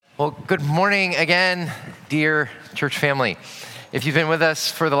Well, good morning again, dear church family. If you've been with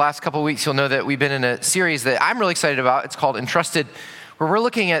us for the last couple of weeks, you'll know that we've been in a series that I'm really excited about. It's called Entrusted, where we're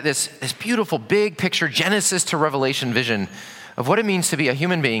looking at this beautiful big picture, Genesis to Revelation vision of what it means to be a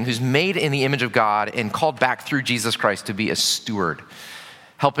human being who's made in the image of God and called back through Jesus Christ to be a steward,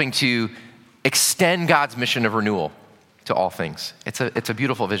 helping to extend God's mission of renewal to all things. It's a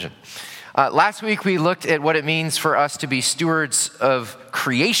beautiful vision. Last week, we looked at what it means for us to be stewards of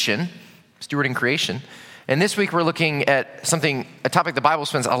creation, stewarding creation. And this week, we're looking at a topic the Bible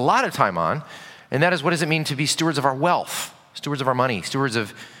spends a lot of time on, and that is what does it mean to be stewards of our wealth, stewards of our money, stewards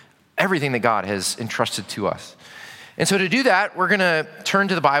of everything that God has entrusted to us. And so to do that, we're going to turn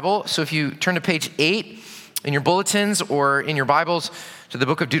to the Bible. So if you turn to page 8 in your bulletins or in your Bibles to the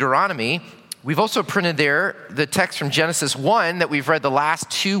book of Deuteronomy, we've also printed there the text from Genesis 1 that we've read the last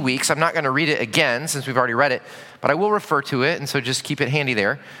 2 weeks. I'm not going to read it again since we've already read it, but I will refer to it, and so just keep it handy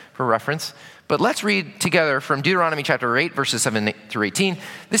there for reference. But let's read together from Deuteronomy chapter 8, verses 7 through 18.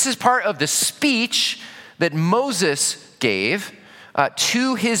 This is part of the speech that Moses gave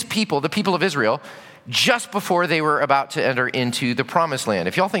to his people, the people of Israel, just before they were about to enter into the promised land.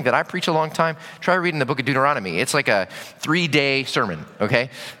 If y'all think that I preach a long time, try reading the book of Deuteronomy. It's like a 3-day sermon, okay?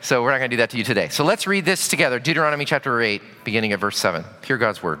 So we're not going to do that to you today. So let's read this together. Deuteronomy chapter 8, beginning at verse 7. Hear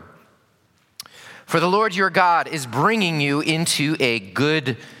God's word. For the Lord your God is bringing you into a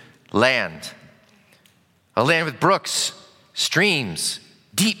good land, a land with brooks, streams,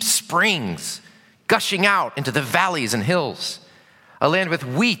 deep springs, gushing out into the valleys and hills, a land with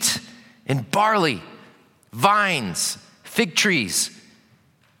wheat and barley, vines, fig trees,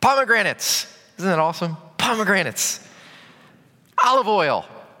 pomegranates. Isn't that awesome? Pomegranates, olive oil,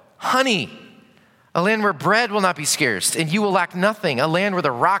 honey, a land where bread will not be scarce and you will lack nothing, a land where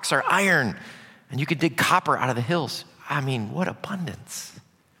the rocks are iron and you can dig copper out of the hills. I mean, what abundance.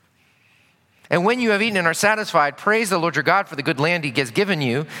 And when you have eaten and are satisfied, praise the Lord your God for the good land he has given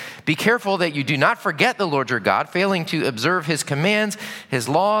you. Be careful that you do not forget the Lord your God, failing to observe his commands, his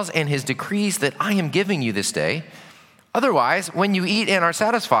laws, and his decrees that I am giving you this day. Otherwise, when you eat and are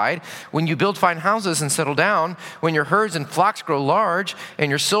satisfied, when you build fine houses and settle down, when your herds and flocks grow large, and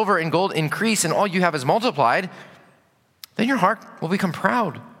your silver and gold increase, and all you have is multiplied, then your heart will become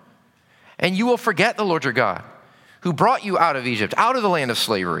proud. And you will forget the Lord your God, who brought you out of Egypt, out of the land of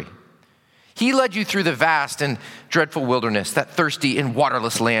slavery. He led you through the vast and dreadful wilderness, that thirsty and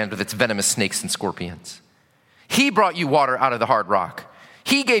waterless land with its venomous snakes and scorpions. He brought you water out of the hard rock.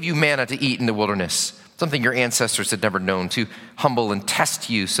 He gave you manna to eat in the wilderness, something your ancestors had never known, to humble and test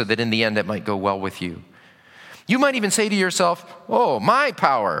you so that in the end it might go well with you. You might even say to yourself, oh, my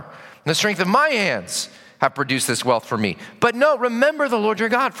power and the strength of my hands have produced this wealth for me. But no, remember the Lord your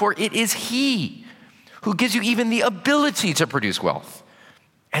God, for it is he who gives you even the ability to produce wealth,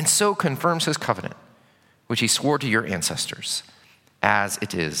 and so confirms his covenant, which he swore to your ancestors, as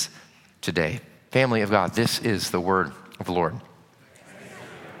it is today. Family of God, this is the word of the Lord.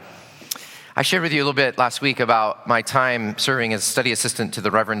 I shared with you a little bit last week about my time serving as study assistant to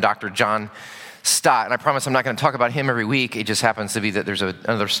the Reverend Dr. John Stott, and I promise I'm not going to talk about him every week. It just happens to be that there's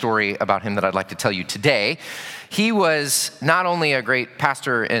another story about him that I'd like to tell you today. He was not only a great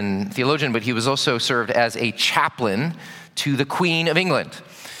pastor and theologian, but he was also served as a chaplain to the Queen of England,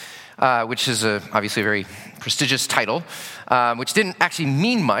 which is obviously a very prestigious title, which didn't actually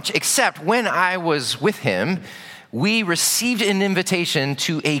mean much, except when I was with him, we received an invitation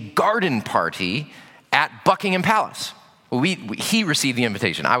to a garden party at Buckingham Palace. He received the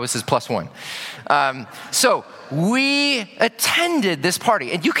invitation. I was his plus one. So we attended this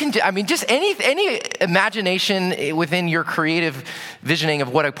party. And you can, just any imagination within your creative visioning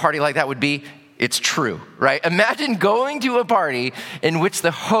of what a party like that would be, it's true, right? Imagine going to a party in which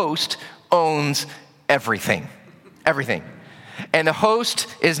the host owns everything. Everything. And the host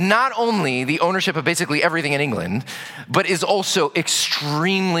is not only the ownership of basically everything in England, but is also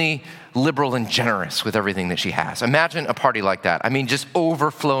extremely liberal and generous with everything that she has. Imagine a party like that. Just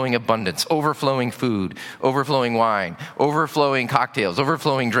overflowing abundance, overflowing food, overflowing wine, overflowing cocktails,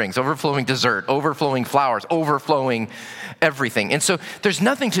 overflowing drinks, overflowing dessert, overflowing flowers, overflowing everything. And so there's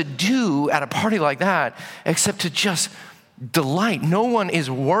nothing to do at a party like that except to just delight. No one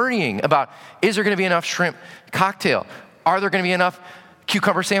is worrying about, is there going to be enough shrimp cocktail? Are there going to be enough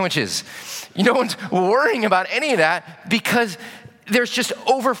cucumber sandwiches? No one's worrying about any of that because there's just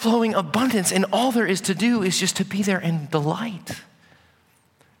overflowing abundance, and all there is to do is just to be there and delight.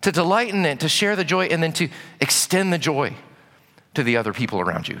 To delight in it, to share the joy, and then to extend the joy to the other people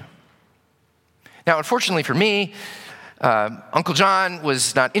around you. Now, unfortunately for me, Uncle John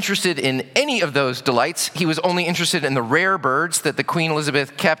was not interested in any of those delights. He was only interested in the rare birds that the Queen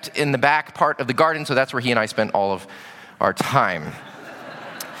Elizabeth kept in the back part of the garden, so that's where he and I spent all of our time.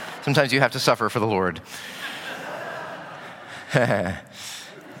 Sometimes you have to suffer for the Lord.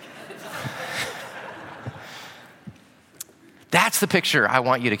 That's the picture I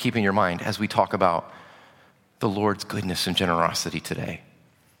want you to keep in your mind as we talk about the Lord's goodness and generosity today.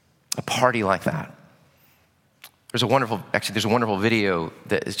 A party like that. There's a wonderful video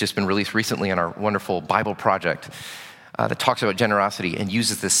that has just been released recently on our wonderful Bible project that talks about generosity and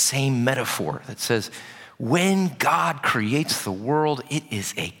uses the same metaphor that says, when God creates the world, it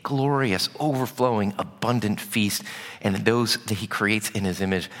is a glorious, overflowing, abundant feast, and those that he creates in his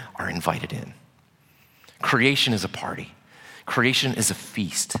image are invited in. Creation is a party. Creation is a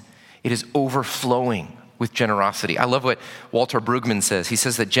feast. It is overflowing with generosity. I love what Walter Brueggemann says. He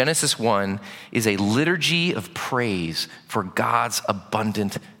says that Genesis 1 is a liturgy of praise for God's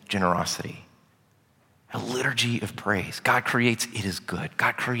abundant generosity. A liturgy of praise. God creates, it is good.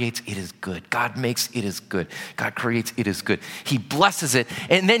 God creates, it is good. God makes, it is good. God creates, it is good. He blesses it,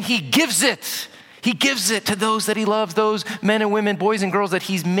 and then he gives it. He gives it to those that he loves, those men and women, boys and girls that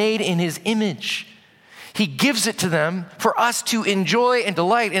he's made in his image. He gives it to them for us to enjoy and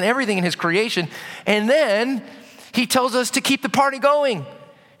delight in everything in his creation. And then he tells us to keep the party going.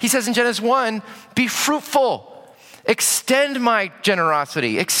 He says in Genesis 1, be fruitful, extend my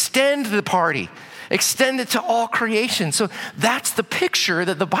generosity, extend the party, extend it to all creation. So that's the picture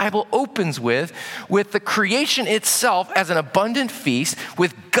that the Bible opens with the creation itself as an abundant feast,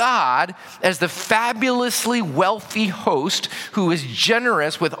 with God as the fabulously wealthy host who is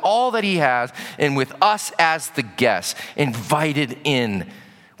generous with all that he has, and with us as the guests, invited in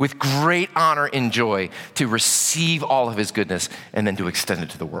with great honor and joy to receive all of his goodness and then to extend it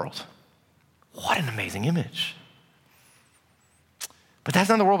to the world. What an amazing image. But that's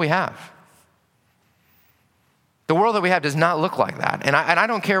not the world we have. The world that we have does not look like that. And I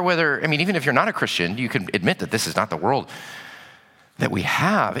don't care whether, even if you're not a Christian, you can admit that this is not the world that we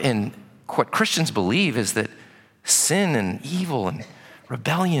have. And what Christians believe is that sin and evil and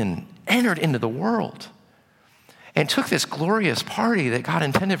rebellion entered into the world and took this glorious party that God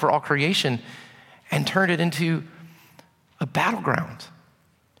intended for all creation and turned it into a battleground.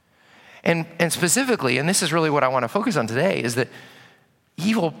 And specifically, and this is really what I want to focus on today, is that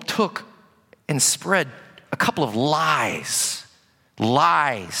evil took and spread a couple of lies,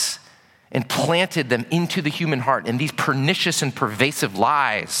 and planted them into the human heart. And these pernicious and pervasive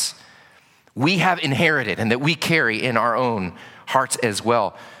lies we have inherited and that we carry in our own hearts as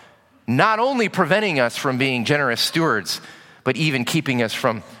well. Not only preventing us from being generous stewards, but even keeping us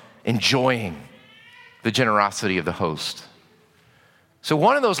from enjoying the generosity of the host. So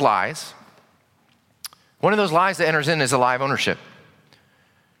one of those lies that enters in is a lie of ownership.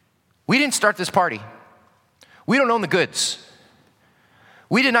 We didn't start this party. We don't own the goods.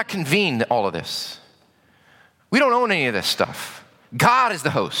 We did not convene all of this. We don't own any of this stuff. God is the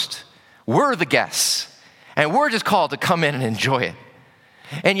host. We're the guests. And we're just called to come in and enjoy it.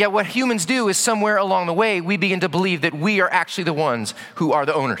 And yet what humans do is somewhere along the way, we begin to believe that we are actually the ones who are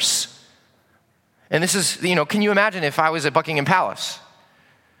the owners. And this is, can you imagine if I was at Buckingham Palace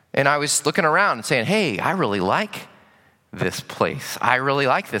and I was looking around and saying, hey, I really like this place. I really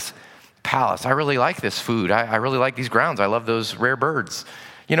like this palace. I really like this food. I really like these grounds. I love those rare birds.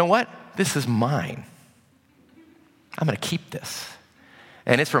 You know what? This is mine. I'm going to keep this.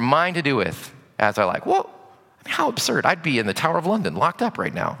 And it's for mine to do with as I like. Well, how absurd. I'd be in the Tower of London locked up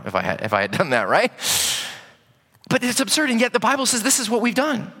right now if I had done that, right? But it's absurd, and yet the Bible says this is what we've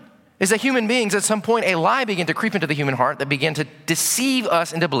done. Is that human beings, at some point, a lie began to creep into the human heart that began to deceive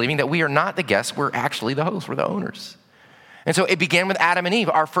us into believing that we are not the guests, we're actually the hosts, we're the owners. And so it began with Adam and Eve,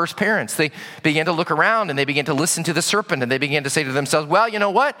 our first parents. They began to look around and they began to listen to the serpent and they began to say to themselves, well, you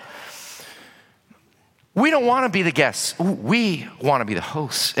know what? We don't want to be the guests. We want to be the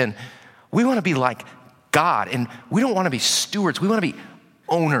hosts. And we want to be like God. And we don't want to be stewards. We want to be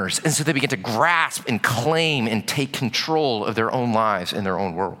owners. And so they began to grasp and claim and take control of their own lives and their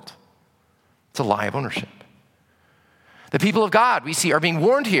own world. It's a lie of ownership. The people of God, we see, are being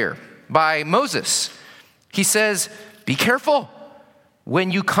warned here by Moses. He says, be careful when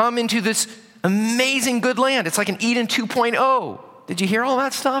you come into this amazing good land. It's like an Eden 2.0. Did you hear all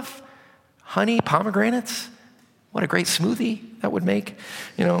that stuff? Honey, pomegranates. What a great smoothie that would make.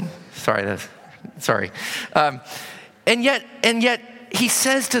 Sorry. And yet he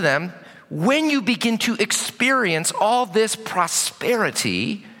says to them, when you begin to experience all this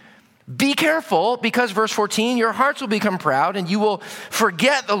prosperity, Be careful, because verse 14, your hearts will become proud and you will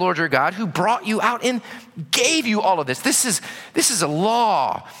forget the Lord your God who brought you out and gave you all of this. This is a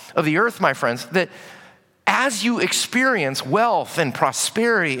law of the earth, my friends, that as you experience wealth and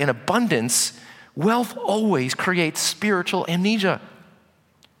prosperity and abundance, wealth always creates spiritual amnesia.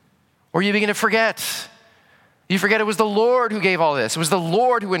 Or you begin to forget. You forget it was the Lord who gave all this. It was the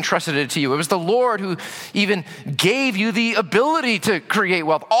Lord who entrusted it to you. It was the Lord who even gave you the ability to create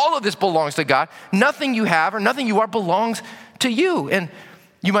wealth. All of this belongs to God. Nothing you have or nothing you are belongs to you. And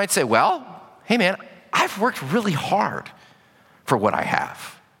you might say, well, hey man, I've worked really hard for what I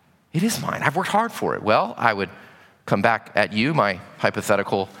have. It is mine. I've worked hard for it. Well, I would come back at you, my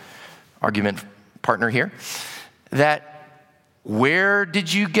hypothetical argument partner here, that where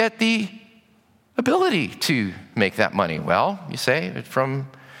did you get the ability to make that money? Well, you say, from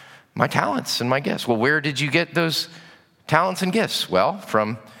my talents and my gifts. Well, where did you get those talents and gifts? Well,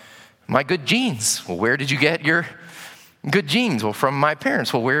 from my good genes. Well, where did you get your good genes? Well, from my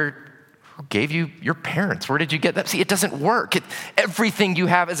parents. Well, who gave you your parents? Where did you get that? See, it doesn't work. Everything you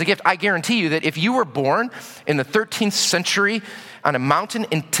have is a gift. I guarantee you that if you were born in the 13th century on a mountain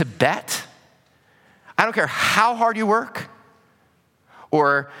in Tibet, I don't care how hard you work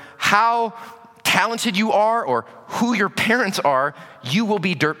or how talented you are or who your parents are, you will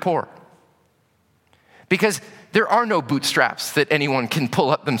be dirt poor. Because there are no bootstraps that anyone can pull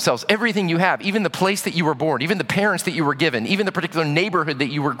up themselves. Everything you have, even the place that you were born, even the parents that you were given, even the particular neighborhood that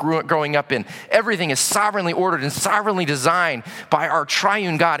you were growing up in, everything is sovereignly ordered and sovereignly designed by our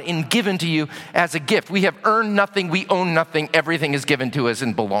triune God and given to you as a gift. We have earned nothing, we own nothing, everything is given to us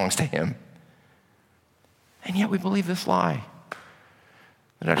and belongs to Him. And yet we believe this lie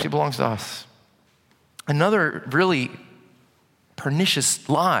that it actually belongs to us. Another really pernicious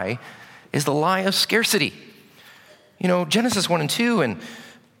lie is the lie of scarcity. You know, Genesis 1 and 2 and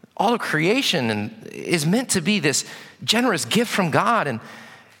all of creation is meant to be this generous gift from God, and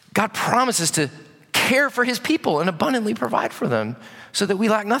God promises to care for His people and abundantly provide for them so that we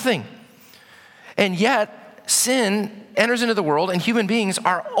lack nothing. And yet, sin enters into the world, and human beings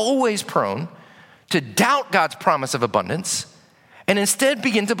are always prone to doubt God's promise of abundance and instead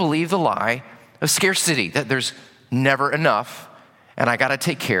begin to believe the lie of scarcity, that there's never enough, and I gotta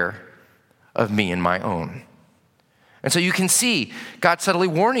take care of me and my own. And so you can see God subtly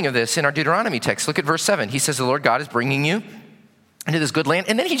warning of this in our Deuteronomy text. Look at verse 7. He says the Lord God is bringing you into this good land.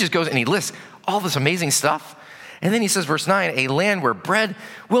 And then he just goes and he lists all this amazing stuff. And then he says, verse 9, a land where bread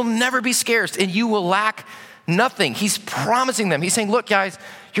will never be scarce and you will lack nothing. He's promising them. He's saying, look, guys,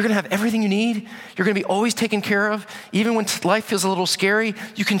 you're going to have everything you need. You're going to be always taken care of. Even when life feels a little scary,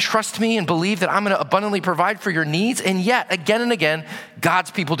 you can trust me and believe that I'm going to abundantly provide for your needs. And yet, again and again,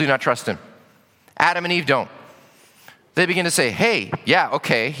 God's people do not trust him. Adam and Eve don't. They begin to say, hey, yeah,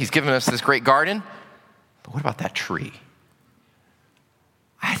 okay, he's given us this great garden, but what about that tree?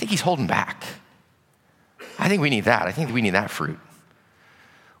 I think he's holding back. I think we need that. I think we need that fruit.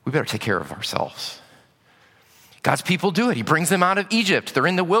 We better take care of ourselves. God's people do it. He brings them out of Egypt. They're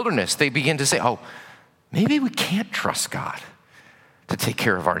in the wilderness. They begin to say, oh, maybe we can't trust God to take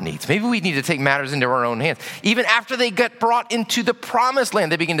care of our needs. Maybe we need to take matters into our own hands. Even after they get brought into the promised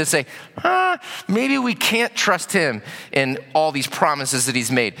land, they begin to say, maybe we can't trust him in all these promises that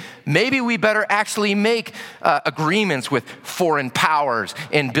he's made. Maybe we better actually make agreements with foreign powers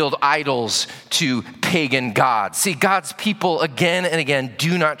and build idols to pagan gods. See, God's people again and again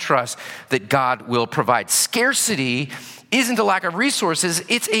do not trust that God will provide. Scarcity isn't a lack of resources.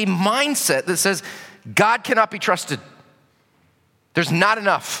 It's a mindset that says God cannot be trusted. There's not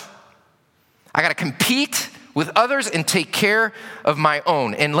enough. I got to compete with others and take care of my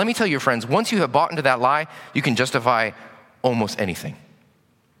own. And let me tell you, friends, once you have bought into that lie, you can justify almost anything.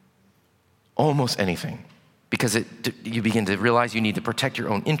 Almost anything. Because you begin to realize you need to protect your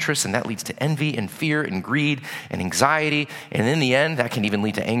own interests, and that leads to envy and fear and greed and anxiety. And in the end, that can even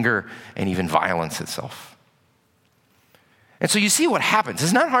lead to anger and even violence itself. And so you see what happens.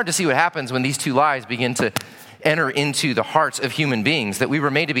 It's not hard to see what happens when these two lies begin to enter into the hearts of human beings, that we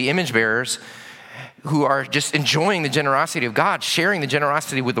were made to be image bearers who are just enjoying the generosity of God, sharing the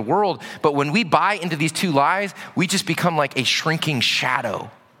generosity with the world. But when we buy into these two lies, we just become like a shrinking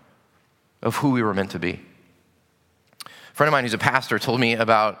shadow of who we were meant to be. A friend of mine who's a pastor told me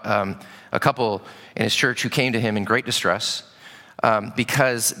about a couple in his church who came to him in great distress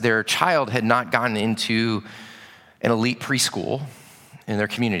because their child had not gotten into an elite preschool in their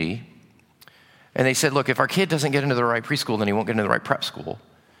community. And they said, look, if our kid doesn't get into the right preschool, then he won't get into the right prep school.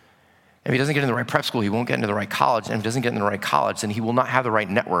 If he doesn't get into the right prep school, he won't get into the right college. And if he doesn't get into the right college, then he will not have the right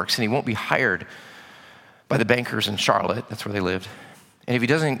networks, and he won't be hired by the bankers in Charlotte. That's where they lived. And if he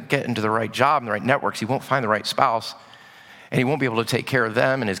doesn't get into the right job and the right networks, he won't find the right spouse. And he won't be able to take care of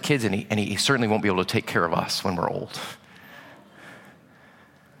them and his kids, and he certainly won't be able to take care of us when we're old.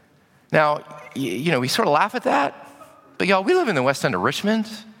 Now, we sort of laugh at that, but y'all, we live in the West End of Richmond.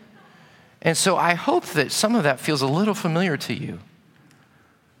 And so I hope that some of that feels a little familiar to you.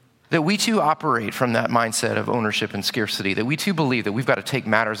 That we too operate from that mindset of ownership and scarcity, that we too believe that we've got to take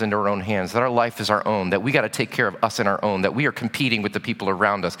matters into our own hands, that our life is our own, that we got to take care of us and our own, that we are competing with the people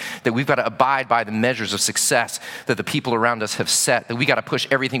around us, that we've got to abide by the measures of success that the people around us have set, that we got to push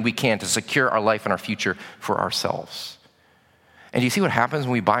everything we can to secure our life and our future for ourselves. And do you see what happens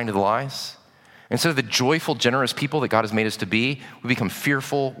when we buy into the lies? Instead of the joyful, generous people that God has made us to be, we become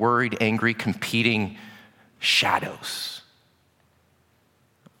fearful, worried, angry, competing shadows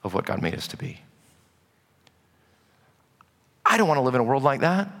of what God made us to be. I don't want to live in a world like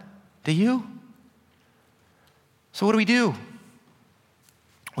that. Do you? So what do?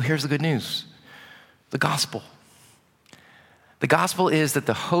 Well, here's the good news. The gospel. The gospel is that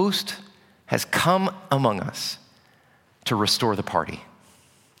the host has come among us to restore the party.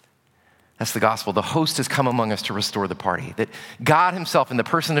 That's the gospel. The host has come among us to restore the party. That God himself, in the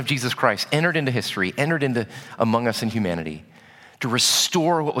person of Jesus Christ, entered into history, entered into among us in humanity, to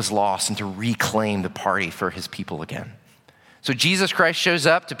restore what was lost and to reclaim the party for his people again. So Jesus Christ shows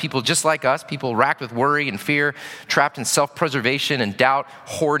up to people just like us, people racked with worry and fear, trapped in self-preservation and doubt,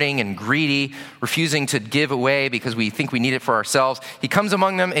 hoarding and greedy, refusing to give away because we think we need it for ourselves. He comes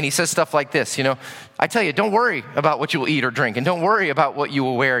among them and he says stuff like this, I tell you, don't worry about what you will eat or drink, and don't worry about what you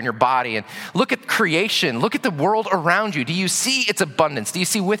will wear in your body. And look at creation, look at the world around you. Do you see its abundance? Do you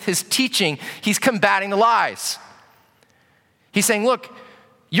see with his teaching, he's combating the lies? He's saying, look,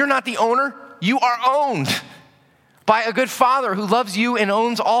 you're not the owner, you are owned by a good father who loves you and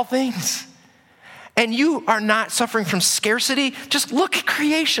owns all things. And you are not suffering from scarcity. Just look at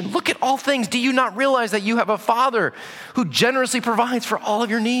creation, look at all things. Do you not realize that you have a father who generously provides for all of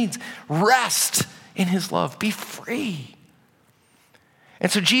your needs? Rest in his love, be free. And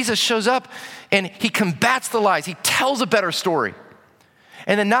so Jesus shows up and he combats the lies. He tells a better story.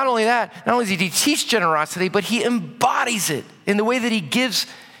 And then not only does he teach generosity, but he embodies it in the way that he gives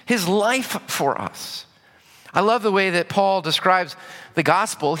his life for us. I love the way that Paul describes the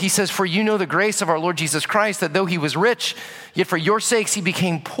gospel. He says, for you know the grace of our Lord Jesus Christ, that though he was rich, yet for your sakes he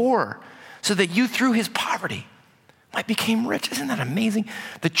became poor, so that you through his poverty might become rich. Isn't that amazing?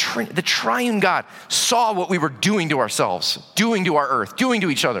 The triune God saw what we were doing to ourselves, doing to our earth, doing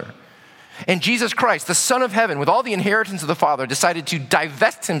to each other. And Jesus Christ, the Son of Heaven, with all the inheritance of the Father, decided to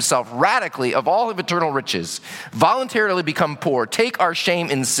divest himself radically of all of eternal riches, voluntarily become poor, take our shame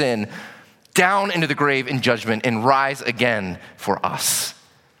and sin down into the grave in judgment, and rise again for us.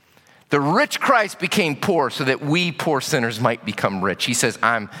 The rich Christ became poor so that we poor sinners might become rich. He says,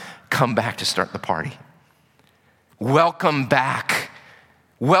 I'm come back to start the party. Welcome back.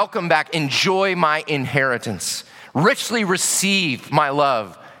 Welcome back. Enjoy my inheritance. Richly receive my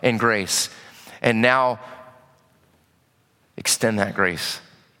love and grace, and now extend that grace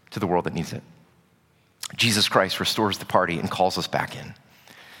to the world that needs it. Jesus Christ restores the party and calls us back in.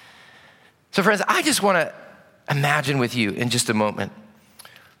 So friends, I just want to imagine with you in just a moment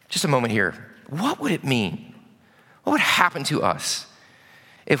here, what would it mean? What would happen to us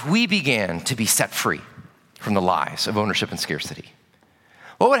if we began to be set free from the lies of ownership and scarcity?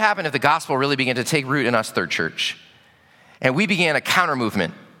 What would happen if the gospel really began to take root in us, Third Church, and we began a counter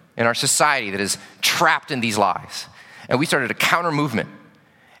movement in our society that is trapped in these lies? And we started a counter movement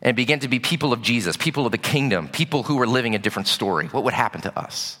and began to be people of Jesus, people of the kingdom, people who were living a different story. What would happen to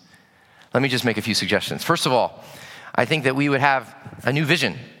us? Let me just make a few suggestions. First of all, I think that we would have a new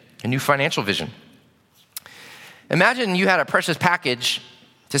vision, a new financial vision. Imagine you had a precious package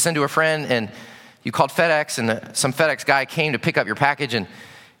to send to a friend, and you called FedEx, and some FedEx guy came to pick up your package, and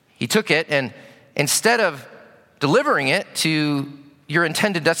he took it, and instead of delivering it to your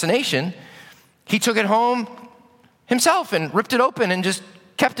intended destination, he took it home himself and ripped it open and just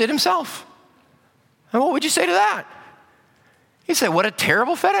kept it himself. And what would you say to that? You say, what a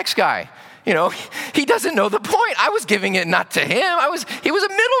terrible FedEx guy. He doesn't know the point. I was giving it not to him. He was a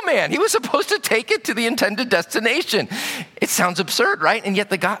middleman. He was supposed to take it to the intended destination. It sounds absurd, right? And yet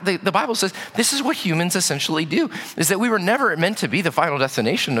the Bible says this is what humans essentially do, is that we were never meant to be the final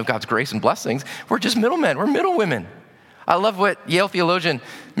destination of God's grace and blessings. We're just middlemen. We're middle women. I love what Yale theologian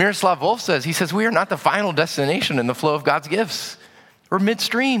Miroslav Volf says. He says, we are not the final destination in the flow of God's gifts. We're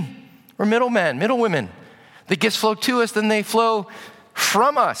midstream. We're middlemen, middle women. The gifts flow to us, then they flow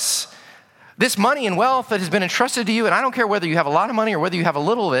from us. This money and wealth that has been entrusted to you, and I don't care whether you have a lot of money or whether you have a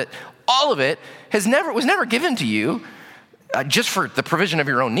little of it, all of it was never given to you just for the provision of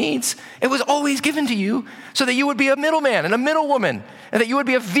your own needs. It was always given to you so that you would be a middleman and a middlewoman, and that you would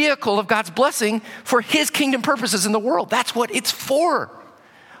be a vehicle of God's blessing for his kingdom purposes in the world. That's what it's for.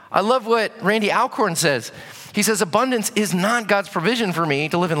 I love what Randy Alcorn says. He says, abundance is not God's provision for me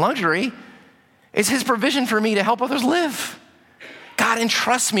to live in luxury. It's his provision for me to help others live. God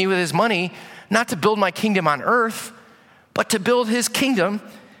entrusts me with his money, not to build my kingdom on earth, but to build his kingdom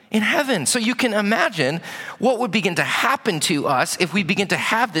in heaven. So you can imagine what would begin to happen to us if we begin to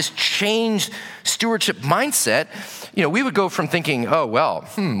have this changed stewardship mindset. We would go from thinking,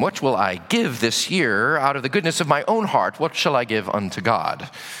 what will I give this year out of the goodness of my own heart? What shall I give unto God?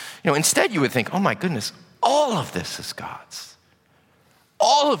 Instead you would think, oh my goodness, all of this is God's.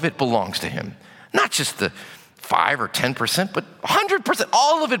 All of it belongs to him. Not just the 5 or 10%, but 100%.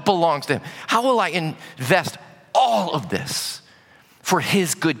 All of it belongs to him. How will I invest all of this for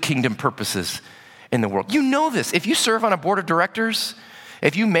his good kingdom purposes in the world? You know this. If you serve on a board of directors,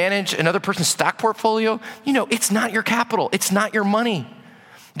 if you manage another person's stock portfolio, it's not your capital. It's not your money.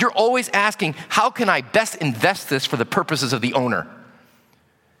 You're always asking, how can I best invest this for the purposes of the owner?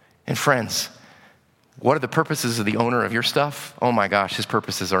 And friends, what are the purposes of the owner of your stuff? Oh my gosh, his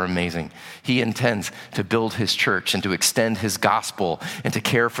purposes are amazing. He intends to build his church and to extend his gospel and to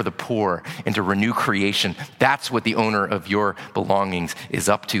care for the poor and to renew creation. That's what the owner of your belongings is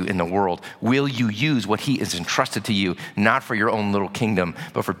up to in the world. Will you use what he has entrusted to you, not for your own little kingdom,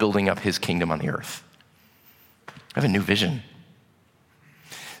 but for building up his kingdom on the earth? I have a new vision.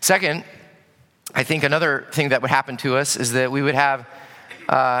 Second, I think another thing that would happen to us is that we would have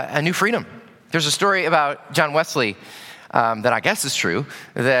a new freedom. There's a story about John Wesley that I guess is true,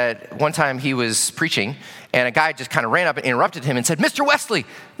 that one time he was preaching and a guy just kind of ran up and interrupted him and said, Mr.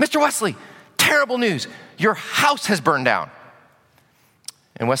 Wesley, terrible news. Your house has burned down.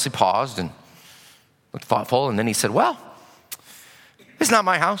 And Wesley paused and looked thoughtful, and then he said, well, it's not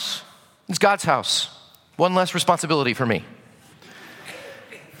my house. It's God's house. One less responsibility for me.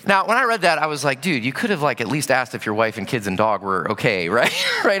 Now, when I read that, I was like, dude, you could have at least asked if your wife and kids and dog were okay, right?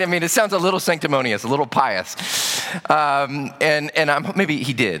 Right? I mean, it sounds a little sanctimonious, a little pious. Maybe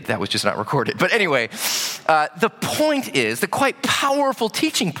he did. That was just not recorded. But anyway, the point is, the quite powerful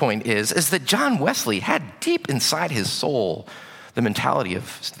teaching point is that John Wesley had deep inside his soul the mentality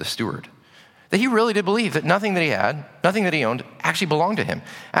of the steward. That he really did believe that nothing that he had, nothing that he owned, actually belonged to him.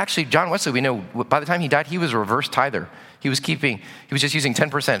 Actually, John Wesley, we know by the time he died, he was a reverse tither. He was just using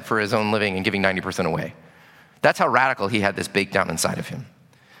 10% for his own living and giving 90% away. That's how radical he had this baked down inside of him.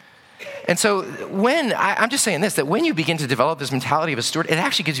 And so I'm just saying this, that when you begin to develop this mentality of a steward, it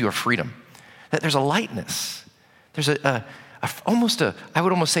actually gives you a freedom. That there's a lightness. There's I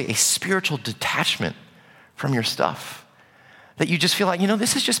would almost say a spiritual detachment from your stuff. That you just feel like,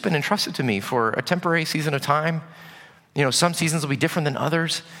 this has just been entrusted to me for a temporary season of time. Some seasons will be different than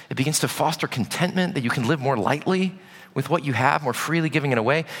others. It begins to foster contentment, that you can live more lightly with what you have, more freely giving it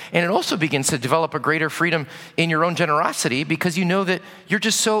away. And it also begins to develop a greater freedom in your own generosity, because you know that you're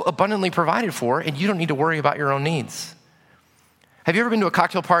just so abundantly provided for and you don't need to worry about your own needs. Have you ever been to a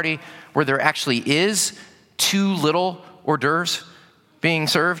cocktail party where there actually is too little hors d'oeuvres being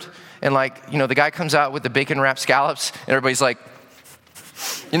served? And the guy comes out with the bacon wrapped scallops and everybody's like,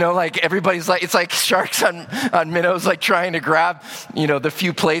 everybody's like, it's like sharks on minnows, trying to grab, the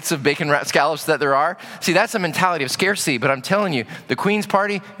few plates of bacon wrapped scallops that there are. See, that's a mentality of scarcity, but I'm telling you, the Queen's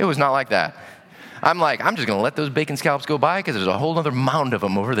party, it was not like that. I'm just going to let those bacon scallops go by because there's a whole other mound of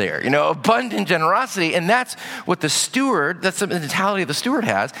them over there. Abundant generosity. And that's what that's the mentality the steward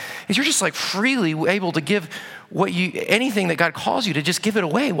has, is you're just freely able to give anything that God calls you to, just give it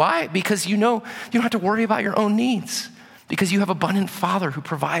away. Why? Because you don't have to worry about your own needs, because you have abundant Father who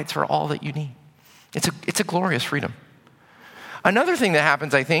provides for all that you need. It's a glorious freedom. Another thing that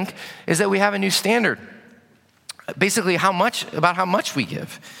happens, I think, is that we have a new standard. Basically, about how much we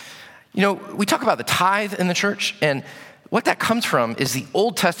give. We talk about the tithe in the church, and what that comes from is the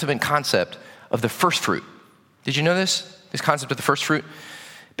Old Testament concept of the first fruit. Did you know this concept of the first fruit?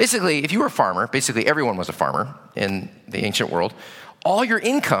 Basically, if you were a farmer, basically everyone was a farmer in the ancient world, all your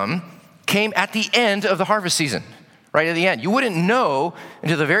income came at the end of the harvest season, right at the end. You wouldn't know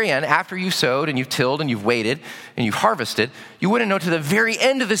until the very end, after you've sowed and you've tilled and you've waited and you've harvested, you wouldn't know to the very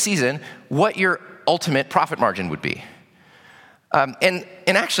end of the season what your ultimate profit margin would be. And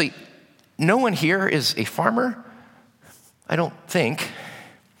actually, no one here is a farmer, I don't think.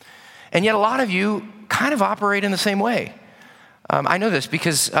 And yet a lot of you kind of operate in the same way. I know this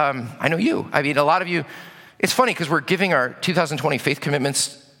because I know you. I mean, a lot of you, it's funny because we're giving our 2020 faith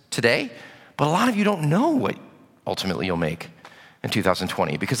commitments today, but a lot of you don't know what ultimately you'll make in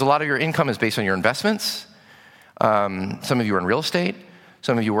 2020, because a lot of your income is based on your investments. Some of you are in real estate.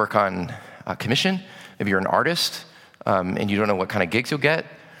 Some of you work on commission. Maybe you're an artist and you don't know what kind of gigs you'll get.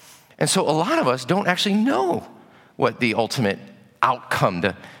 And so a lot of us don't actually know what the ultimate outcome,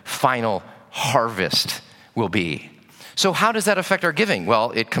 the final harvest will be. So how does that affect our giving?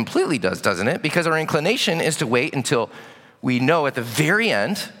 Well, it completely does, doesn't it? Because our inclination is to wait until we know at the very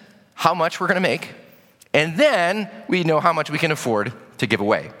end how much we're going to make, and then we know how much we can afford to give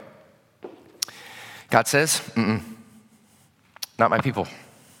away. God says, not my people.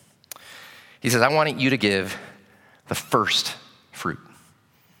 He says, I want you to give the first fruit,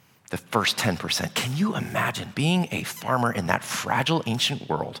 the first 10%. Can you imagine being a farmer in that fragile ancient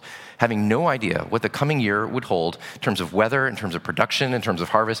world, having no idea what the coming year would hold in terms of weather, in terms of production, in terms of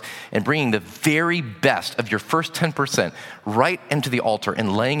harvest, and bringing the very best of your first 10% right into the altar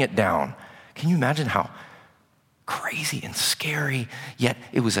and laying it down? Can you imagine how crazy and scary, yet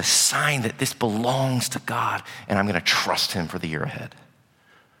it was a sign that this belongs to God and I'm going to trust him for the year ahead.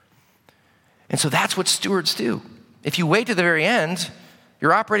 And so that's what stewards do. If you wait to the very end,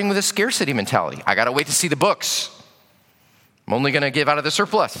 you're operating with a scarcity mentality. I got to wait to see the books. I'm only going to give out of the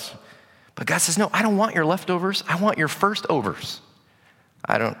surplus. But God says, no, I don't want your leftovers. I want your first overs.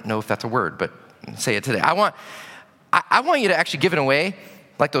 I don't know if that's a word, but say it today. I want you to actually give it away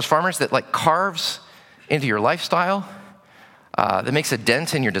like those farmers that like carves into your lifestyle, that makes a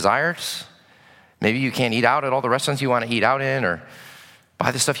dent in your desires. Maybe you can't eat out at all the restaurants you want to eat out in or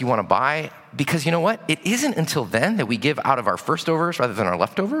buy the stuff you want to buy. Because you know what? It isn't until then that we give out of our first overs rather than our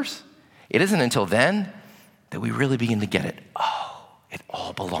leftovers. It isn't until then that we really begin to get it. Oh, it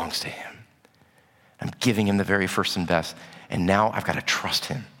all belongs to him. I'm giving him the very first and best. And now I've got to trust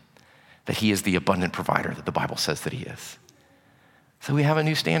him that he is the abundant provider that the Bible says that he is. So we have a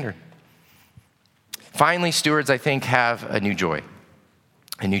new standard. Finally, stewards, I think, have a new joy.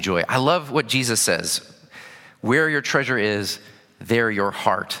 A new joy. I love what Jesus says. Where your treasure is, there your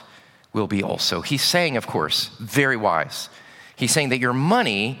heart will be also. He's saying, of course, very wise. He's saying that your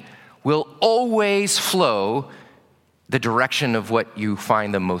money will always flow the direction of what you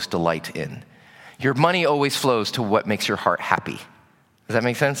find the most delight in. Your money always flows to what makes your heart happy. Does that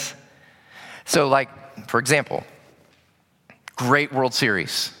make sense? So like, for example, great World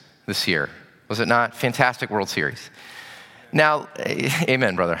Series this year. Was it not? Fantastic World Series. Now,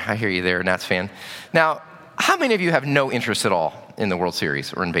 amen, brother. I hear you there, Nats fan. Now, how many of you have no interest at all in the World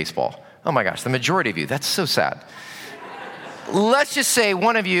Series or in baseball? Oh my gosh, the majority of you. That's so sad. Let's just say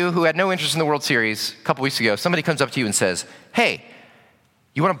one of you who had no interest in the World Series a couple weeks ago, somebody comes up to you and says, hey,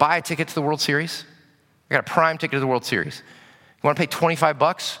 you want to buy a ticket to the World Series? I got a prime ticket to the World Series. You want to pay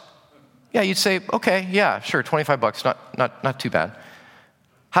 $25? Yeah, you'd say, okay, yeah, sure, $25, not too bad.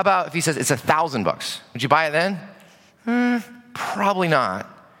 How about if he says it's $1,000? Would you buy it then? Probably not.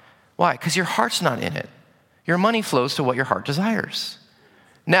 Why? Because your heart's not in it. Your money flows to what your heart desires.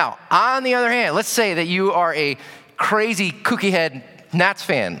 Now, on the other hand, let's say that you are a crazy kooky head Nats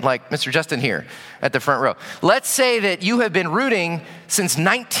fan, like Mr. Justin here at the front row. Let's say that you have been rooting since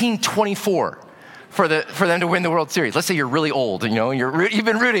 1924 for them to win the World Series. Let's say you're really old, and you've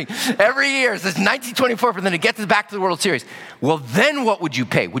been rooting every year since 1924 for them to get back to the World Series. Well, then what would you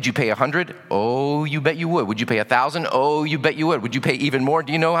pay? Would you pay $100? Oh, you bet you would. Would you pay $1,000? Oh, you bet you would. Would you pay even more?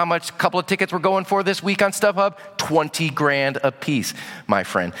 Do you know how much a couple of tickets were going for this week on StubHub? $20,000 a piece, my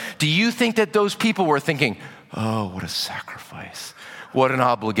friend. Do you think that those people were thinking, oh, what a sacrifice, what an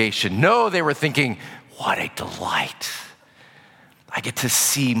obligation? No, they were thinking, what a delight. I get to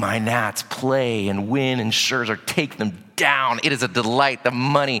see my Nats play and win and Scherzer take them down. It is a delight. The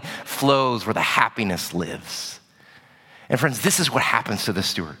money flows where the happiness lives. And friends, this is what happens to the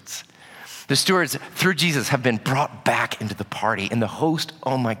stewards. The stewards, through Jesus, have been brought back into the party. And the host,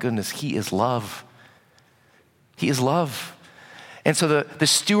 oh my goodness, he is love. He is love. And so the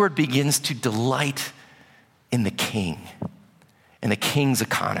steward begins to delight in the king and the king's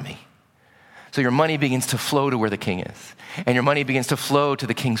economy. So your money begins to flow to where the king is. And your money begins to flow to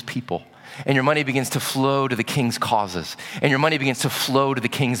the king's people. And your money begins to flow to the king's causes. And your money begins to flow to the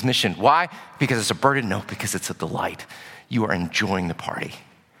king's mission. Why? Because it's a burden? No, because it's a delight. You are enjoying the party.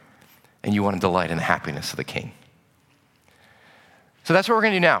 And you want to delight in the happiness of the king. So that's what we're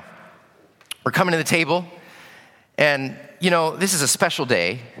going to do now. We're coming to the table. And, this is a special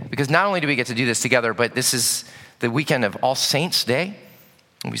day. Because not only do we get to do this together, but this is the weekend of All Saints Day.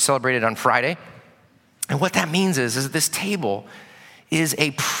 We celebrated on Friday. And what that means is that this table is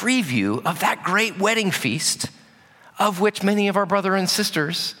a preview of that great wedding feast of which many of our brothers and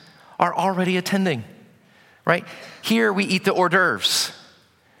sisters are already attending, right? Here we eat the hors d'oeuvres.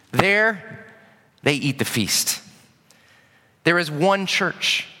 There, they eat the feast. There is one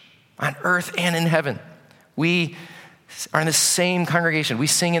church on earth and in heaven. We are in the same congregation. We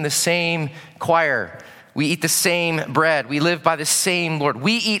sing in the same choir. We eat the same bread. We live by the same Lord.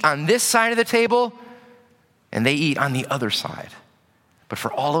 We eat on this side of the table, and they eat on the other side. But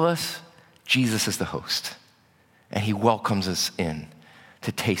for all of us, Jesus is the host, and he welcomes us in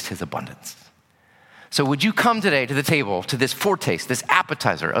to taste his abundance. So would you come today to the table, to this foretaste, this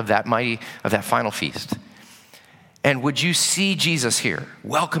appetizer of that final feast? And would you see Jesus here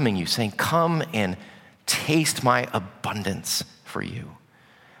welcoming you, saying, come and taste my abundance for you?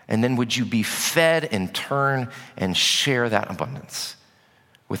 And then would you be fed and turn and share that abundance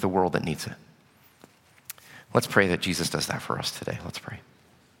with the world that needs it? Let's pray that Jesus does that for us today. Let's pray.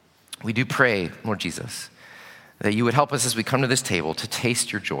 We do pray, Lord Jesus, that you would help us as we come to this table to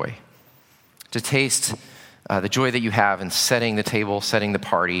taste your joy, to taste the joy that you have in setting the table, setting the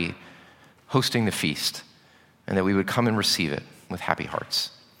party, hosting the feast, and that we would come and receive it with happy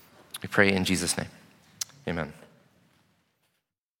hearts. We pray in Jesus' name. Amen.